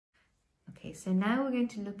Okay, so now we're going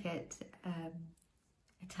to look at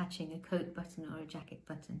attaching a coat button or a jacket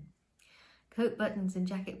button. Coat buttons and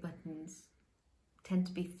jacket buttons tend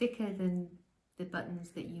to be thicker than the buttons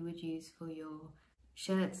that you would use for your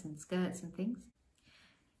shirts and skirts and things.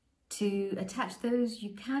 To attach those,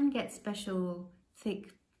 you can get special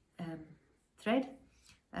thick thread,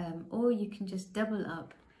 or you can just double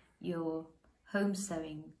up your home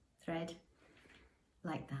sewing thread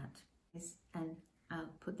like that. And I'll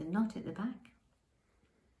put the knot at the back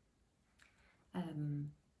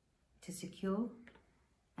to secure,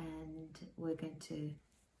 and we're going to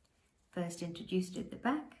first introduce it at the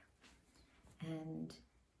back and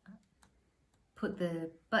put the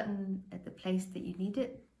button at the place that you need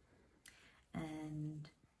it, and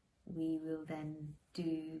we will then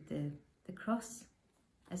do the cross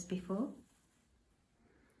as before.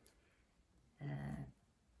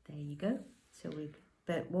 There you go.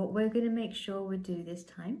 But what we're going to make sure we do this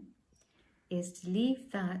time is to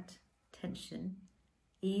leave that tension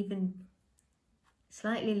even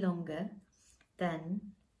slightly longer than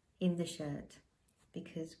in the shirt,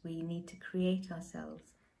 because we need to create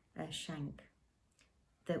ourselves a shank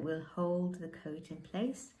that will hold the coat in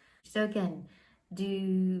place. So again,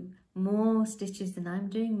 do more stitches than I'm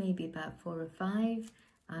doing, maybe about 4 or 5.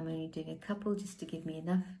 I'm only doing a couple just to give me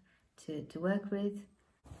enough to work with.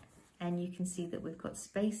 And you can see that we've got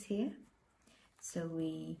space here. So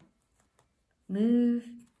we move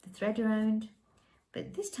the thread around,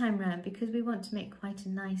 but this time round, because we want to make quite a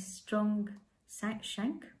nice strong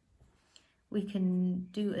shank, we can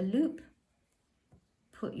do a loop,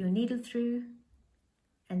 put your needle through,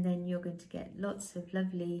 and then you're going to get lots of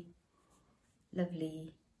lovely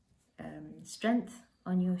strength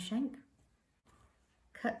on your shank.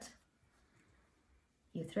 Cut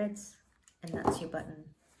your threads, and that's your button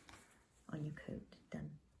on your coat.